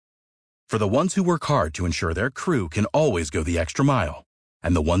For the ones who work hard to ensure their crew can always go the extra mile,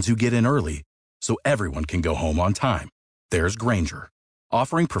 and the ones who get in early so everyone can go home on time, there's Grainger,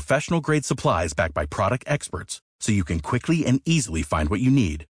 offering professional-grade supplies backed by product experts so you can quickly and easily find what you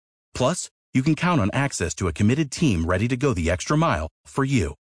need. Plus, you can count on access to a committed team ready to go the extra mile for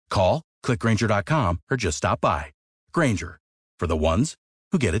you. Call, click Grainger.com, or just stop by. Grainger, for the ones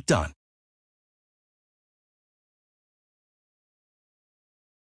who get it done.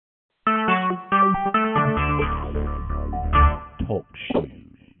 Talk shoes.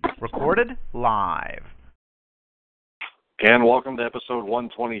 Recorded live. And welcome to episode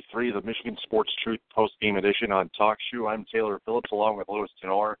 123 of the Michigan Sports Truth Postgame Edition on Talk Shoe. I'm Taylor Phillips along with Louis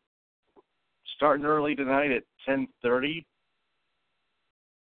Tenor. Starting early tonight at 10:30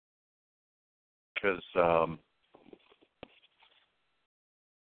 because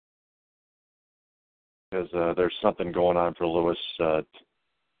there's something going on for Louis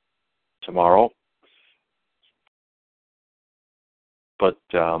tomorrow. But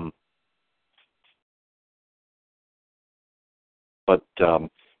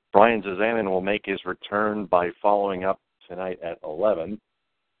Brian Zazanin will make his return by following up tonight at 11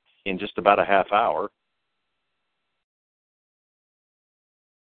 in just about a half hour.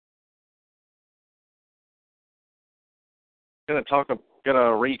 Going to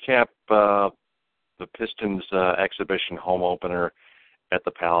recap the Pistons exhibition home opener at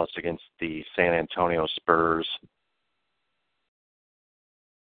the Palace against the San Antonio Spurs.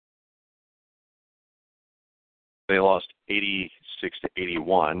 They lost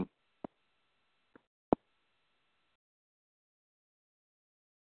 86-81.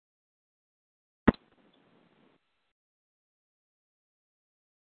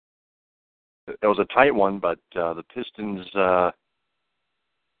 It was a tight one, but the Pistons were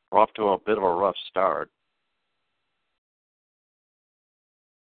off to a bit of a rough start.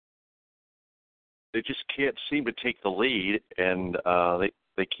 They just can't seem to take the lead, and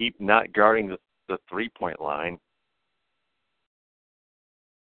they keep not guarding the three-point line.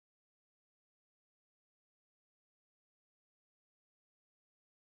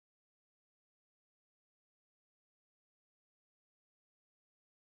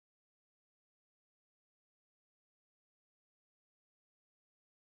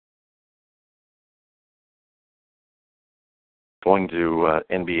 Going to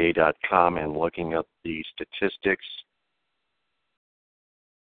NBA.com and looking up the statistics.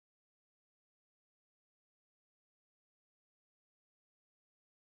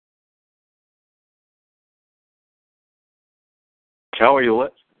 Kawhi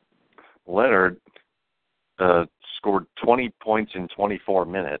Leonard scored 20 points in 24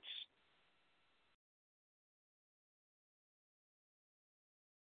 minutes.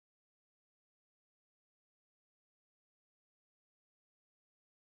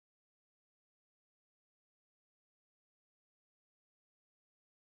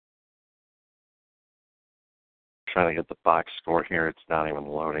 Trying to get the box score here. It's not even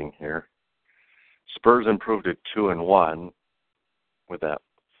loading here. Spurs improved to 2-1 with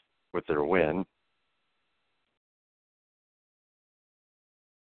their win.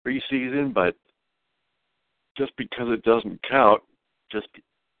 Preseason, but just because it doesn't count, just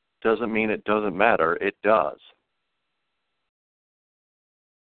doesn't mean it doesn't matter. It does.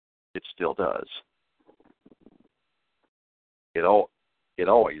 It still does. It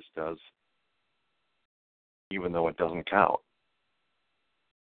always does, even though it doesn't count.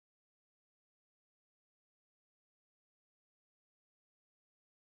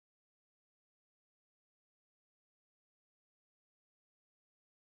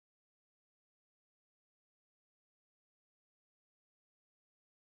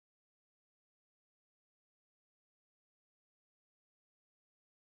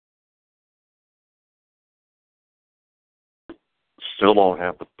 Still don't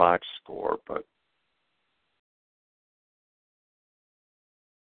have the box score, but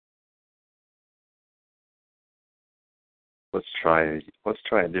let's try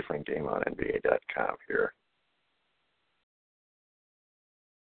a different game on NBA.com here.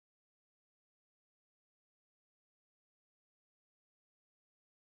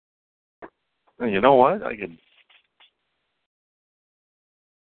 And you know what? I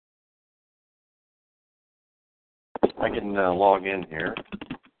can log in here.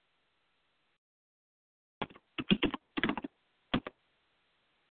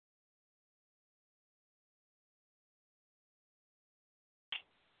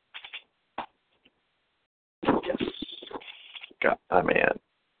 Yes. God, man,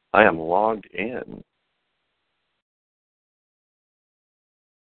 I am logged in.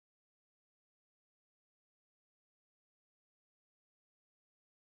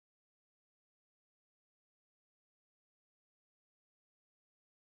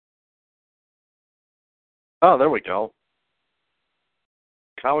 Oh, there we go.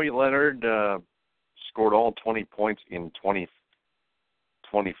 Kawhi Leonard scored all 20 points in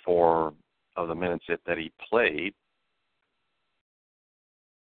 24 of the minutes that he played.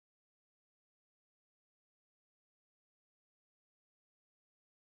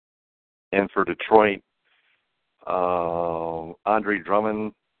 And for Detroit, Andre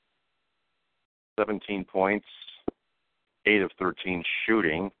Drummond, 17 points, 8 of 13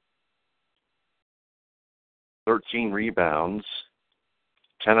 shooting, 13 rebounds,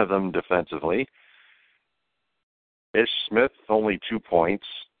 10 of them defensively. Ish Smith, only 2 points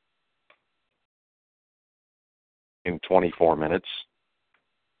in 24 minutes.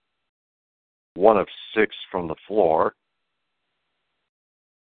 1 of 6 from the floor.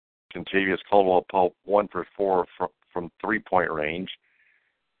 Contavious Caldwell-Pope, 1 for 4 from three-point range.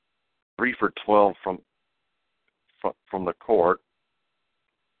 3 for 12 from the court.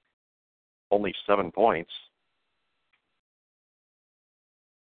 Only 7 points.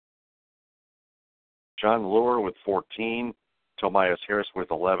 John Lure with 14. Tobias Harris with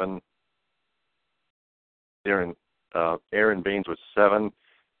 11. Aaron Baines with 7.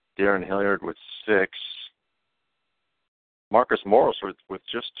 Darren Hilliard with 6. Marcus Morris with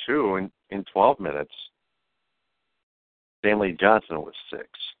just 2 in 12 minutes. Stanley Johnson with 6.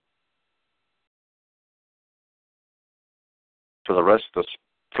 For the rest of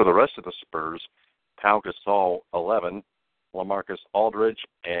the Spurs, Pau Gasol 11, LaMarcus Aldridge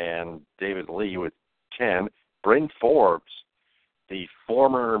and David Lee with 10. Bryn Forbes, the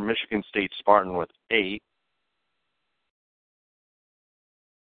former Michigan State Spartan, with 8.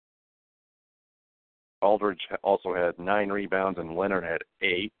 Aldridge also had 9 rebounds, and Leonard had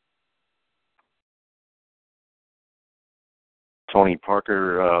 8. Tony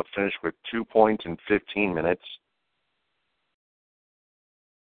Parker finished with 2 points in 15 minutes.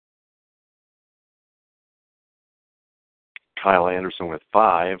 Kyle Anderson with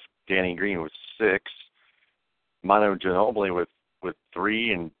 5. Danny Green with 6. Manu Ginobili with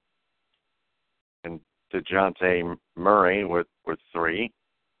 3, and DeJounte Murray with 3.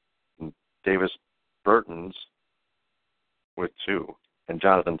 And Davis Bertans with 2. And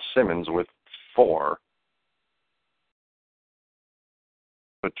Jonathan Simmons with 4.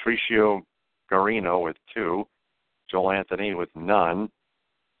 Patricio Garino with 2. Joel Anthony with none.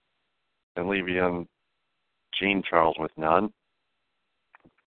 And Le'Veon Jean Charles with none.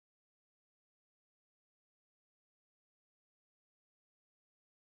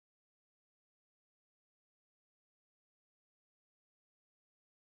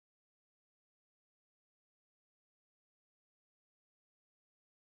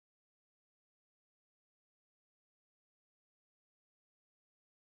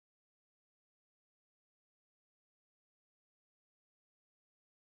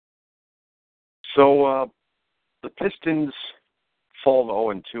 So the Pistons fall to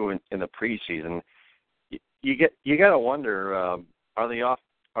 0-2 in the preseason. You got to wonder, are they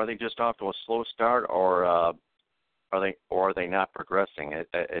just off to a slow start, or are they not progressing?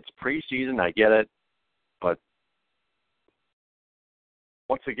 It's preseason, I get it, but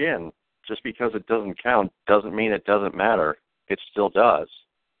once again, just because it doesn't count doesn't mean it doesn't matter. It still does.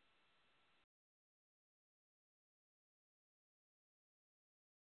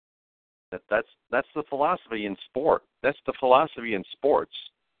 That's the philosophy in sport. That's the philosophy in sports.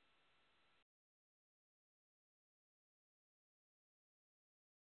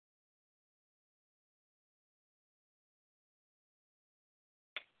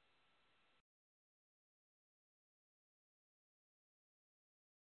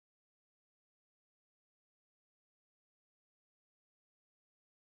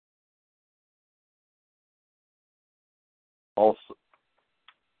 Also,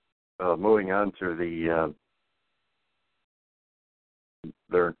 moving on to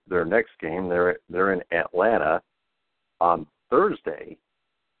their next game, they're in Atlanta on Thursday,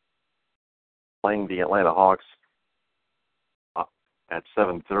 playing the Atlanta Hawks at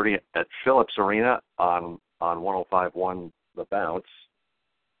 7:30 at Phillips Arena on 105.1 The Bounce.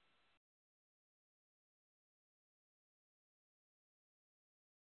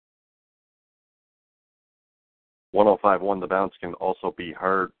 The Bounce can also be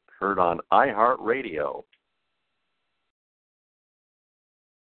heard on iHeartRadio.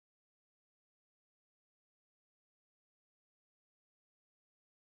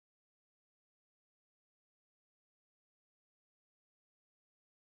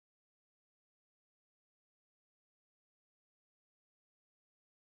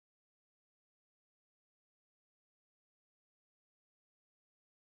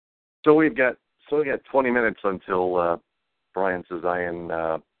 So we got 20 minutes until Brian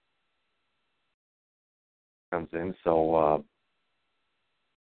Sazayan comes in. So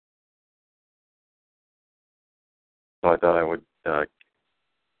I thought I would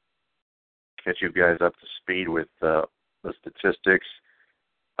catch you guys up to speed with the statistics.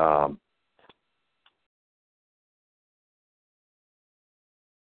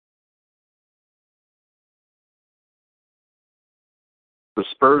 The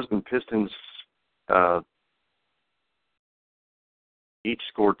Spurs and Pistons each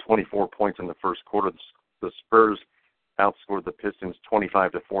scored 24 points in the first quarter. The Spurs outscored the Pistons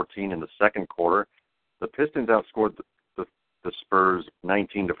 25-14 in the second quarter. The Pistons outscored the Spurs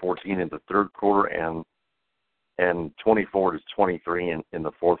 19-14 in the third quarter and 24-23 in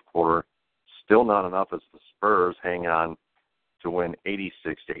the fourth quarter. Still not enough as the Spurs hang on to win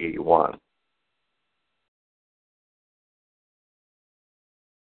 86-81.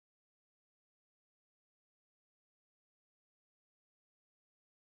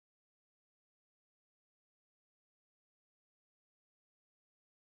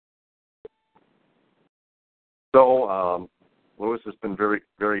 So Lewis has been very,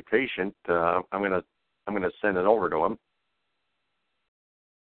 very patient. I'm gonna send it over to him.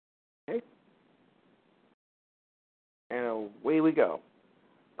 Okay. And away we go.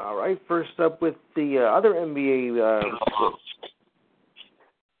 All right. First up with the other NBA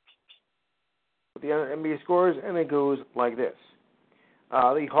scores, and it goes like this: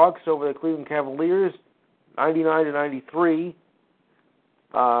 the Hawks over the Cleveland Cavaliers, 99-93.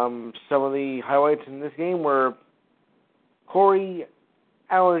 Some of the highlights in this game were Corey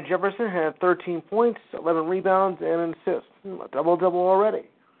Allen Jefferson had 13 points, 11 rebounds, and an assist. A double-double already.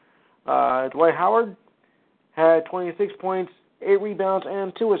 Dwight Howard had 26 points, 8 rebounds,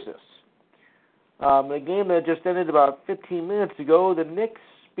 and 2 assists. The game that just ended about 15 minutes ago, the Knicks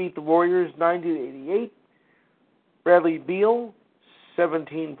beat the Warriors 90-88. Bradley Beal,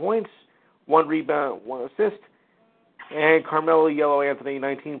 17 points, 1 rebound, 1 assist. And Carmelo Yellow Anthony,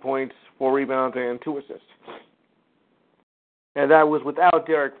 19 points, 4 rebounds, and 2 assists. And that was without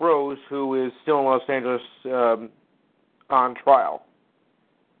Derrick Rose, who is still in Los Angeles on trial.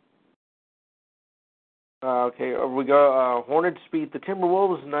 Okay, we go. Hornets beat the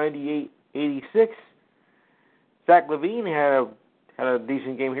Timberwolves 98-86. Zach LaVine had a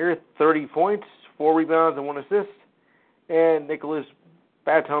decent game here, 30 points, 4 rebounds, and 1 assist. And Nicholas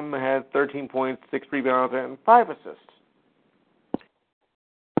Batum had 13 points, 6 rebounds, and 5 assists.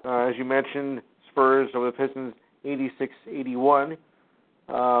 As you mentioned, Spurs over the Pistons 86-81.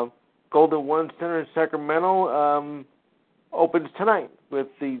 Golden One Center in Sacramento opens tonight with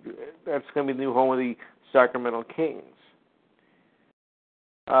that's going to be the new home of the Sacramento Kings.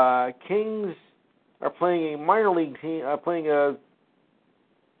 Kings are playing a minor league team,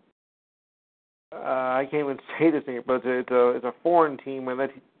 I can't even say this name, but it's a foreign team, and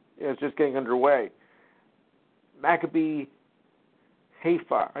that is just getting underway. Maccabi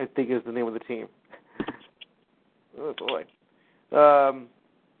Haifa, I think, is the name of the team. Oh boy!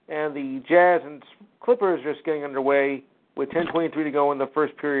 And the Jazz and Clippers are just getting underway with 10:23 to go in the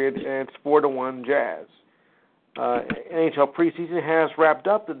first period, and it's 4-1 Jazz. NHL preseason has wrapped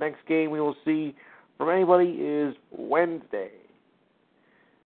up. The next game we will see from anybody is Wednesday.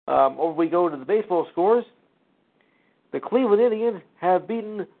 Over we go to the baseball scores. The Cleveland Indians have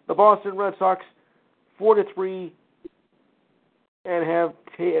beaten the Boston Red Sox 4-3 and have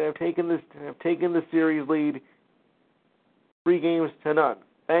taken the series lead 3-0.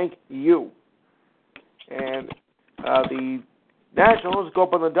 Thank you. And the Nationals go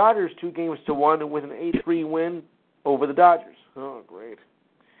up on the Dodgers 2-1 with an 8-3 win over the Dodgers. Oh, great.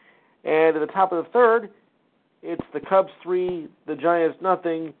 And at the top of the third, it's the Cubs 3, the Giants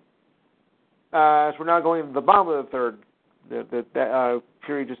 0. So we're now going to the bottom of the third. That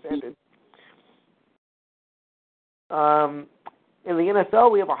period just ended. In the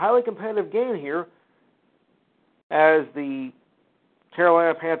NFL, we have a highly competitive game here as the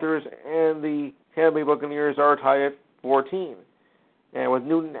Carolina Panthers and the Tampa Bay Buccaneers are tied at 14. And with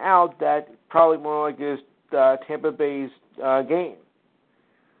Newton out, that probably more like is Tampa Bay's game.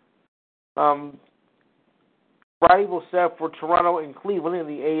 Friday will set up for Toronto and Cleveland in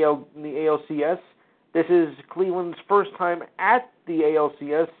the ALCS. This is Cleveland's first time at the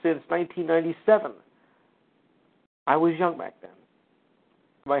ALCS since 1997. I was young back then.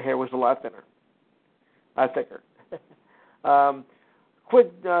 My hair was a lot thicker. Thicker.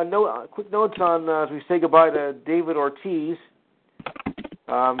 Quick notes on as we say goodbye to David Ortiz.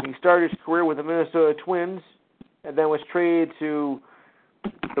 He started his career with the Minnesota Twins and then was traded to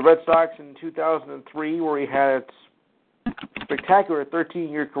the Red Sox in 2003, where he had a spectacular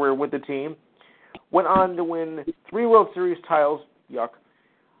 13-year career with the team. Went on to win 3 World Series titles,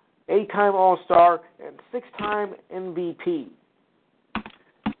 8-time All-Star, and 6-time MVP.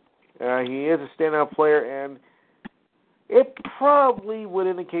 He is a standout player, and it probably would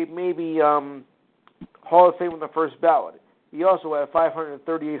indicate maybe Hall of Fame on the first ballot. He also had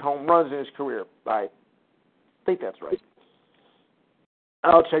 538 home runs in his career. I think that's right.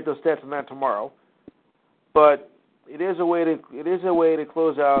 I'll check those stats on that tomorrow. But it is a way to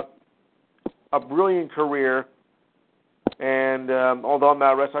close out a brilliant career. And although I'm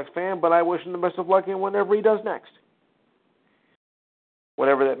not a Red Sox fan, but I wish him the best of luck in whatever he does next,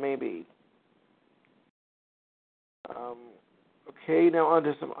 whatever that may be. Okay, now on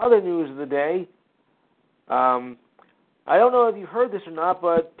to some other news of the day. I don't know if you heard this or not,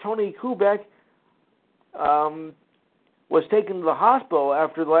 but Tony Kubek was taken to the hospital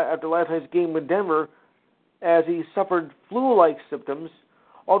after last night's game with Denver as he suffered flu-like symptoms,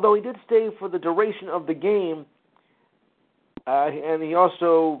 although he did stay for the duration of the game, and he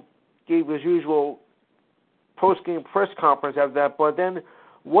also gave his usual post-game press conference after that, but then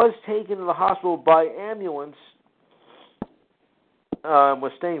was taken to the hospital by ambulance,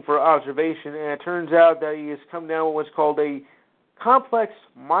 was staying for observation, and it turns out that he has come down with what's called a complex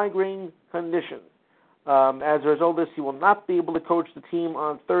migraine condition. As a result of this, he will not be able to coach the team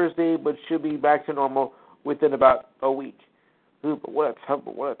on Thursday, but should be back to normal within about a week. Ooh, but what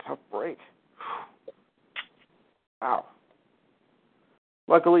a tough break. Wow.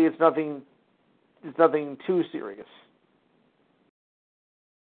 Luckily, it's nothing too serious.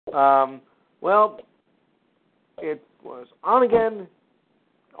 Well, it was on again,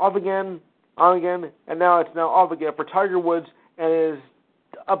 off again, on again, and now it's off again for Tiger Woods and his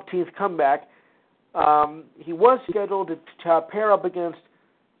up-teeth comeback. He was scheduled to pair up against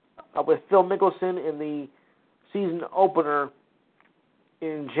with Phil Mickelson in the season opener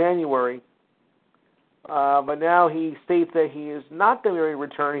in January. But now he states that he is not going to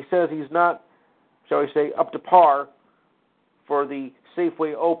return. He says he's not, shall we say, up to par for the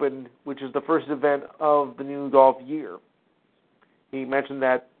Safeway Open, which is the first event of the new golf year. He mentioned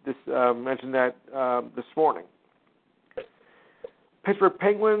that this morning. Pittsburgh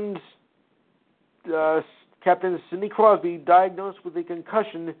Penguins captain Sidney Crosby diagnosed with a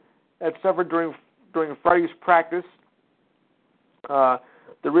concussion that suffered during Friday's practice.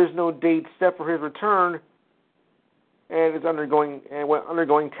 There is no date set for his return, and is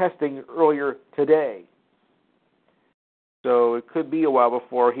undergoing testing earlier today. So it could be a while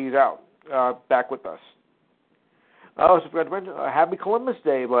before he's out, back with us. I also forgot to mention, Happy Columbus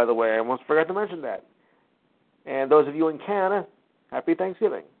Day, by the way. I almost forgot to mention that. And those of you in Canada, Happy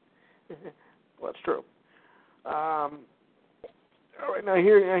Thanksgiving. Well, that's true. All right, now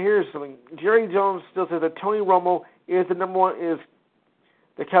here's something. Jerry Jones still says that Tony Romo is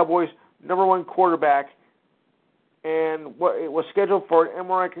the Cowboys' number one quarterback, and it was scheduled for an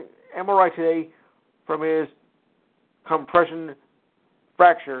MRI today from his compression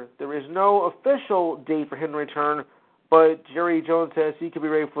fracture. There is no official date for him to return, but Jerry Jones says he could be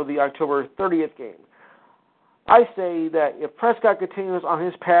ready for the October 30th game. I say that if Prescott continues on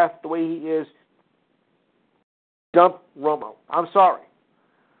his path the way he is, dump Romo. I'm sorry.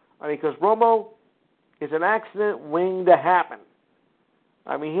 Because Romo is an accident waiting to happen.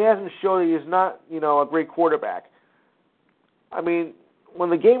 He hasn't shown that he's not, a great quarterback. When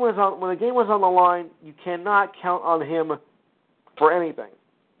the game was on the line, you cannot count on him for anything.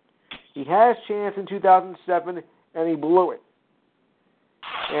 He had his chance in 2007, and he blew it,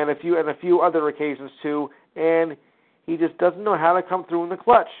 and a few other occasions too. And he just doesn't know how to come through in the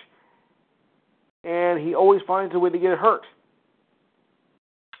clutch, and he always finds a way to get hurt.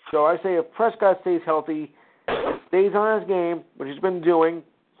 So I say if Prescott stays healthy, stays on his game, which he's been doing,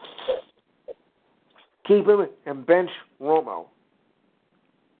 keep him and bench Romo.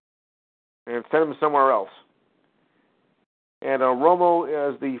 And send him somewhere else. And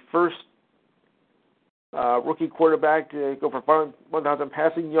Romo is the first rookie quarterback to go for 1,000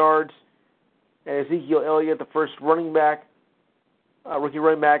 passing yards. And Ezekiel Elliott, the first rookie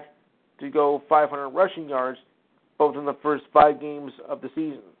running back to go 500 rushing yards, both in the first 5 games of the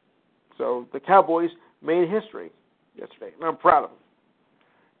season. So the Cowboys made history yesterday, and I'm proud of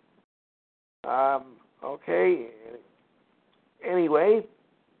them. Okay. Anyway,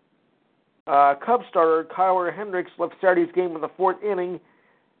 Cubs starter Kyler Hendricks left Saturday's game in the 4th inning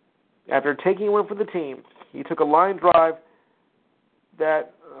after taking a win for the team. He took a line drive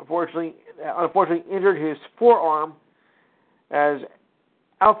that unfortunately injured his forearm as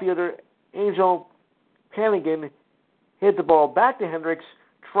outfielder Angel Panigan hit the ball back to Hendricks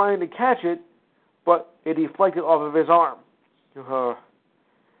trying to catch it, but it deflected off of his arm,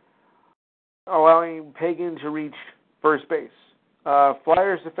 allowing Pagan to reach first base.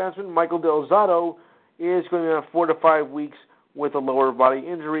 Flyers defenseman Michael Del Zotto is going to be on 4 to 5 weeks with a lower body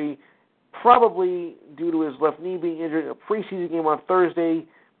injury, probably due to his left knee being injured in a preseason game on Thursday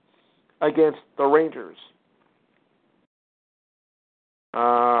against the Rangers.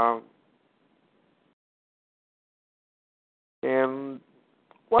 And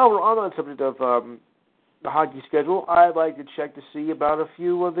while we're on the subject of the hockey schedule, I'd like to check to see about a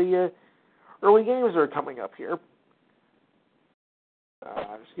few of the early games that are coming up here.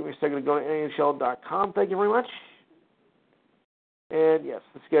 Just give me a second to go to NHL.com. Thank you very much. And yes,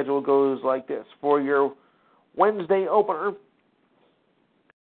 the schedule goes like this. For your Wednesday opener,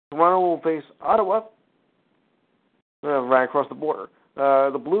 Toronto will face Ottawa right across the border.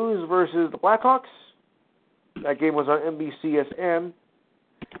 The Blues versus the Blackhawks. That game was on NBCSN.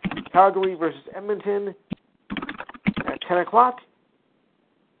 Calgary versus Edmonton at 10 o'clock.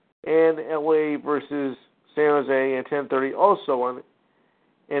 And LA versus San Jose at 10:30, also on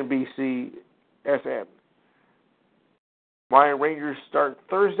NBCSN. My Rangers start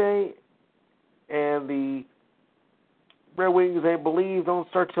Thursday, and the Red Wings, I believe, don't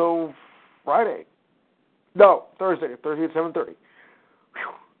start till Friday. No, Thursday. Thursday at 7:30.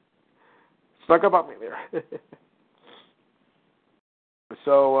 Stuck up on me there.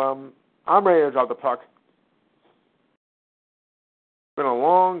 So, I'm ready to drop the puck. It's been a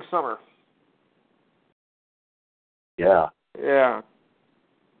long summer. Yeah. Yeah.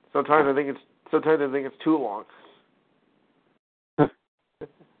 Sometimes I think it's too long.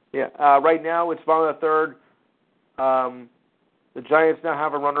 Yeah. Right now it's bottom of the third. The Giants now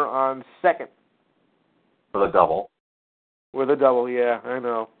have a runner on second. For the double. With a double, yeah, I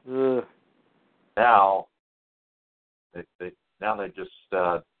know. Ugh. Now they just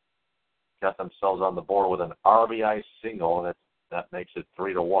got themselves on the board with an RBI single, and that makes it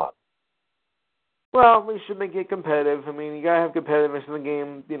 3-1. Well, we should make it competitive. I mean, you gotta have competitiveness in the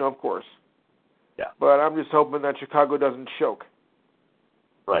game, of course. Yeah. But I'm just hoping that Chicago doesn't choke.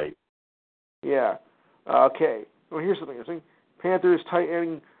 Right. Yeah. Okay. Well, here's something interesting. Panthers tight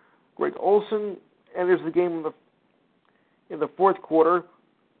end Greg Olson enters the game in the fourth quarter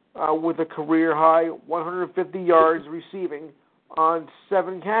with a career-high 150 yards receiving on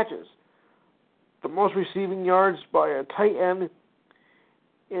 7 catches. The most receiving yards by a tight end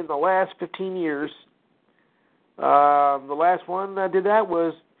in the last 15 years. The last one that did that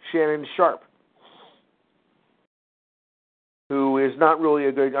was Shannon Sharp, who is not really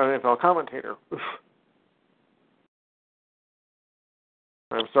a good NFL commentator.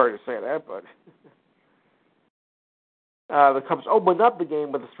 I'm sorry to say that, but the Cubs opened up the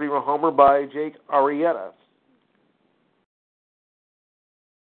game with a 3-run homer by Jake Arrieta.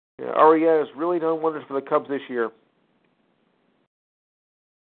 Yeah, Arrieta has really done wonders for the Cubs this year.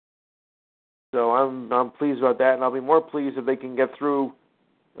 So I'm pleased about that, and I'll be more pleased if they can get through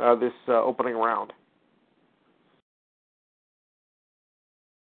this opening round.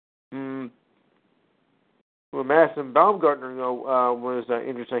 Well, Madison Baumgartner, was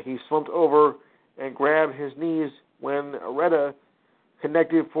interesting. He slumped over and grabbed his knees when Arrieta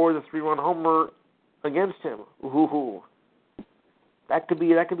connected for the 3-run homer against him. Ooh. That could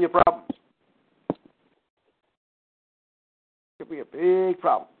be a problem. Could be a big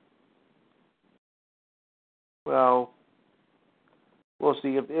problem. Well, we'll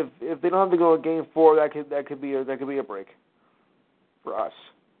see. If they don't have to go to Game 4, that could be a break for us.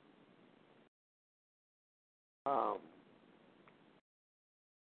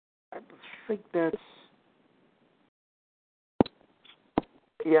 I think that's.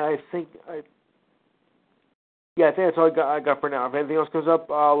 I think that's all I got for now. If anything else comes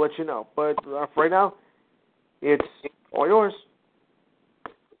up, I'll let you know. But for right now, it's all yours.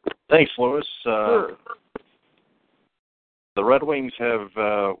 Thanks, Louis. Sure. The Red Wings have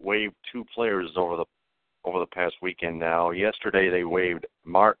waived 2 players over the past weekend. Now, yesterday they waived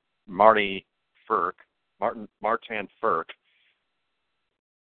Martin Frk,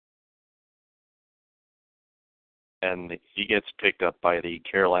 and he gets picked up by the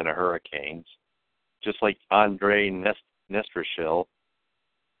Carolina Hurricanes, just like Andre Nestrashil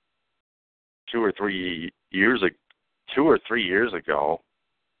 2 or 3 years ago.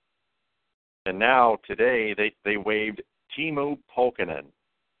 And now today they waived Teemu Pulkkinen.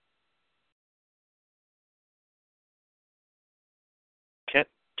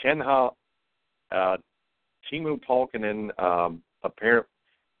 Teemu Pulkkinen,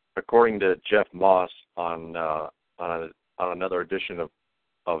 according to Jeff Moss on another edition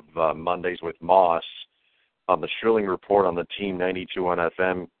of Mondays with Moss on the Shrilling Report on the Team 92 on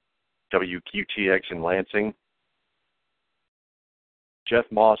FM, WQTX in Lansing, Jeff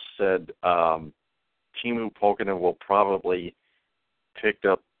Moss said Teemu Pulkkinen will probably picked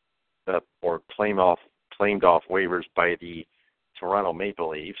up or claimed off waivers by the Toronto Maple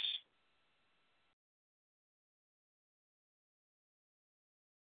Leafs.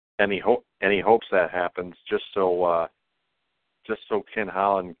 And he hopes that happens just so Ken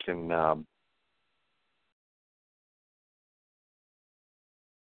Holland can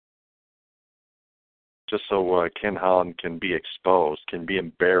Ken Holland can be exposed, can be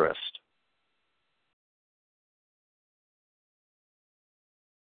embarrassed.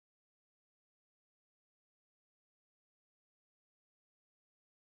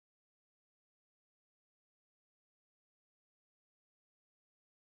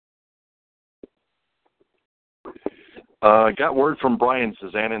 Got word from Brian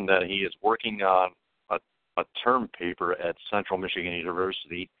Cesanin that he is working on a term paper at Central Michigan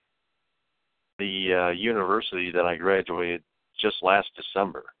University, the university that I graduated just last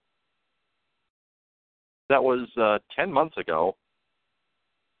December. That was 10 months ago.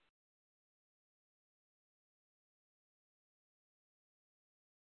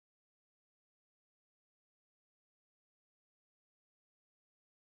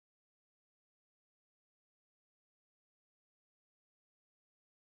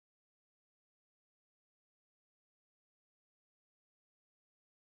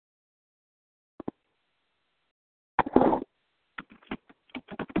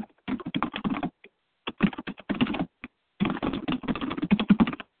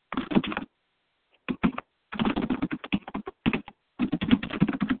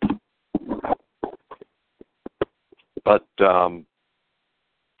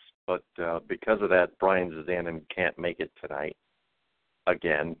 But because of that, Brian Cesanin can't make it tonight.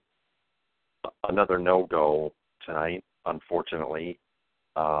 Again, another no-go tonight, unfortunately.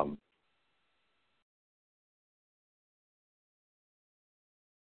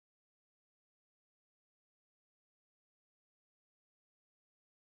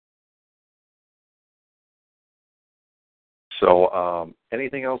 So,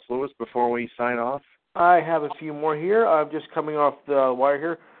 anything else, Lewis, before we sign off? I have a few more here. I'm just coming off the wire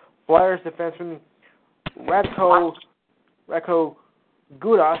here. Flyers defenseman Ratko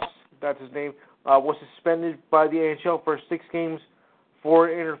Gudas, that's his name, was suspended by the NHL for 6 games for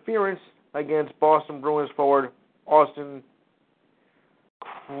interference against Boston Bruins forward Austin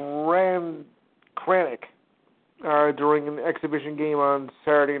Kranick during an exhibition game on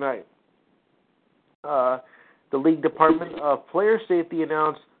Saturday night. The League Department of Player Safety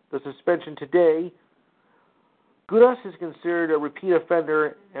announced the suspension today. Gudas is considered a repeat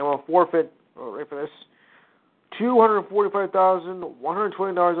offender and will forfeit, wait for this,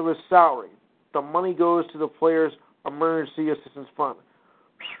 $245,120 of his salary. The money goes to the player's emergency assistance fund.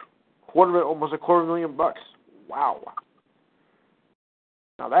 Almost $250,000. Wow.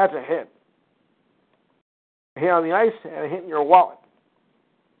 Now that's a hit. A hit on the ice and a hit in your wallet.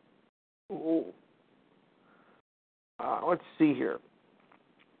 Ooh. Let's see here.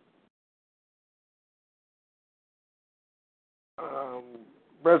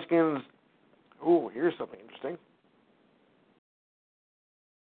 Redskins. Ooh, here's something interesting.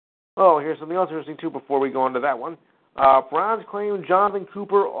 Oh, here's something else interesting, too, before we go into that one. Browns claim Jonathan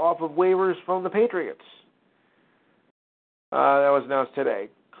Cooper off of waivers from the Patriots. That was announced today.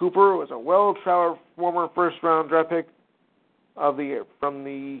 Cooper was a well-traveled former first-round draft pick from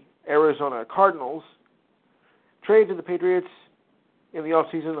the Arizona Cardinals, traded to the Patriots in the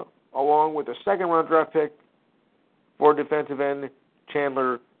offseason along with a second-round draft pick for defensive end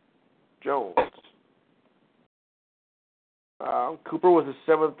Chandler Jones. Cooper was the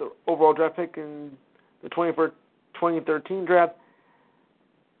 7th overall draft pick in the 2013 draft,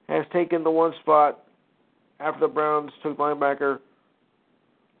 has taken the one spot after the Browns took linebacker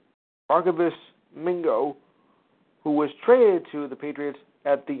Archibus Mingo, who was traded to the Patriots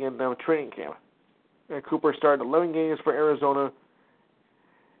at the end of training camp. And Cooper started 11 games for Arizona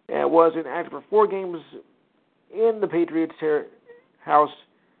and was inactive for 4 games in the Patriots' house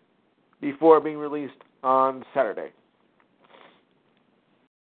before being released on Saturday.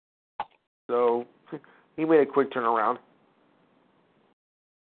 So he made a quick turnaround.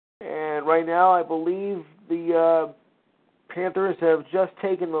 And right now, I believe the Panthers have just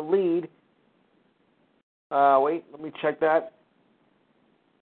taken the lead. Wait, let me check that.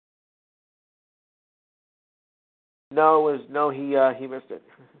 He missed it.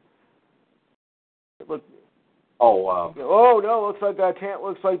 Look. Oh no! Looks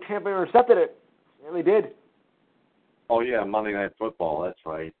like Tampa intercepted it. Yeah, they did. Oh yeah, Monday Night Football. That's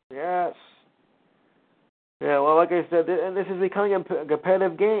right. Yes. Yeah. Well, like I said, and this is becoming a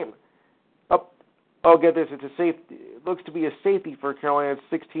competitive game. Oh, get this! It's a safety. It looks to be a safety for Carolina.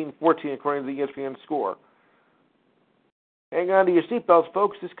 It's 16-14 according to the ESPN score. Hang on to your seatbelts,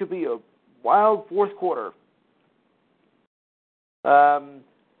 folks. This could be a wild fourth quarter. On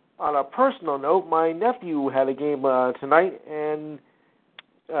a personal note, my nephew had a game tonight, and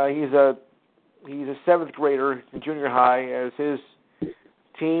he's a seventh grader in junior high, as his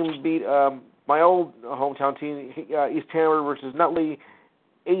team beat my old hometown team, East Hanover versus Nutley,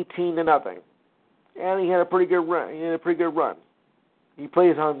 18-0, and he had a pretty good run. He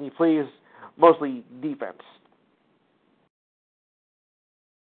plays mostly defense.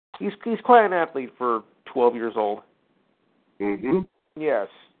 He's quite an athlete for 12 years old. Mm-hmm. Yes.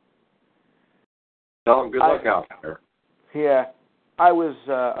 Tell him good luck out there. Yeah, I was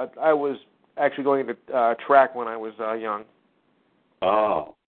actually going to track when I was young.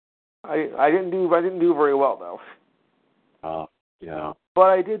 Oh. I didn't do very well though. Yeah. But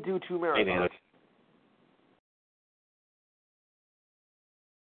I did do 2 marathons.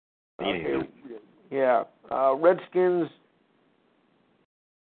 Okay. Yeah. Redskins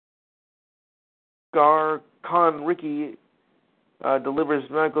Khan Ricky delivers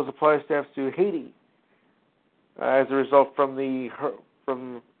medical supply staff to Haiti as a result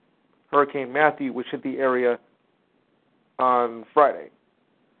from Hurricane Matthew, which hit the area on Friday.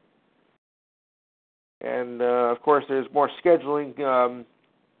 And, of course, there's more scheduling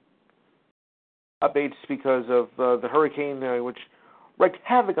updates because of the hurricane, which wreaked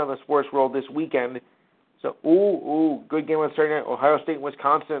havoc on the sports world this weekend. So, good game on Saturday night. Ohio State and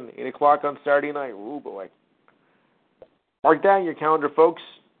Wisconsin, 8 o'clock on Saturday night. Ooh, boy. Mark that in your calendar, folks.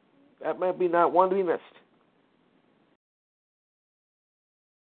 That might be not one to be missed.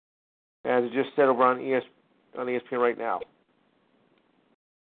 As I just said over on ESPN right now.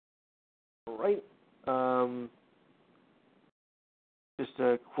 All right. Just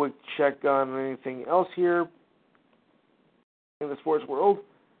a quick check on anything else here in the sports world.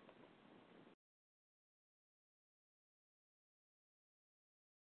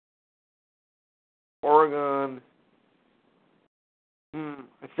 Oregon.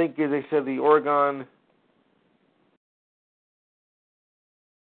 I think, as they said, the Oregon.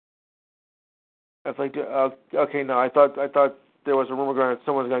 Okay, no, I thought there was a rumor going that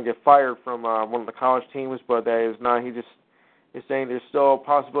someone's going to get fired from one of the college teams, but that is not. He just is saying there's still a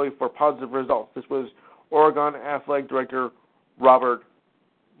possibility for positive results. This was Oregon Athletic Director Robert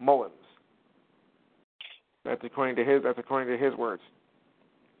Mullins. That's according to his words.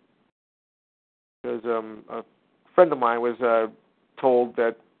 Because a friend of mine was told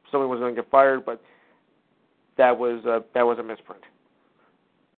that someone was going to get fired, but that was a misprint.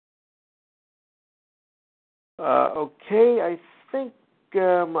 Okay, I think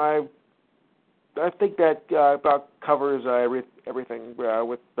that about covers everything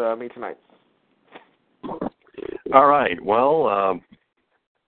with me tonight. All right. Well,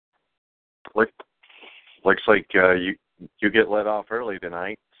 looks like you get let off early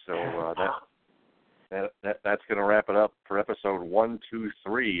tonight, so that's going to wrap it up for episode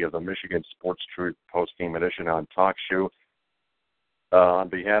 123 of the Michigan Sports Truth Postgame Edition on TalkShoe. On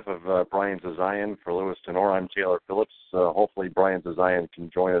behalf of Brian Zazian, for Louis Tenor, I'm Taylor Phillips. Hopefully Brian Zazian can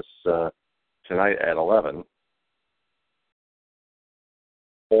join us tonight at 11.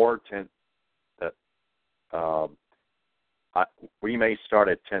 Or 10. We may start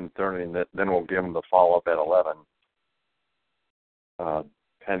at 10:30, and then we'll give him the follow-up at 11,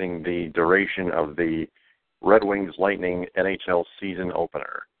 pending the duration of the Red Wings Lightning NHL season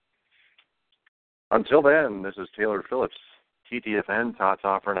opener. Until then, this is Taylor Phillips. TTFN,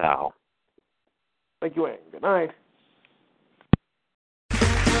 ta-ta for now. Thank you, Wayne. Good night.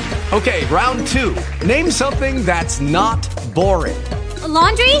 Okay, round 2. Name something that's not boring. A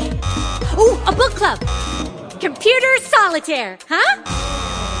laundry? Ooh, a book club. Computer solitaire, huh?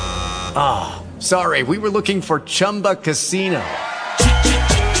 Ah, sorry, we were looking for Chumba Casino.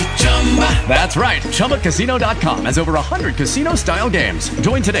 That's right, ChumbaCasino.com has over 100 casino-style games.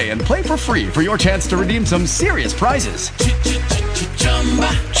 Join today and play for free for your chance to redeem some serious prizes.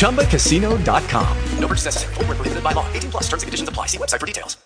 ChumbaCasino.com. No purchase necessary. Void where prohibited by law. 18+ terms and conditions apply. See website for details.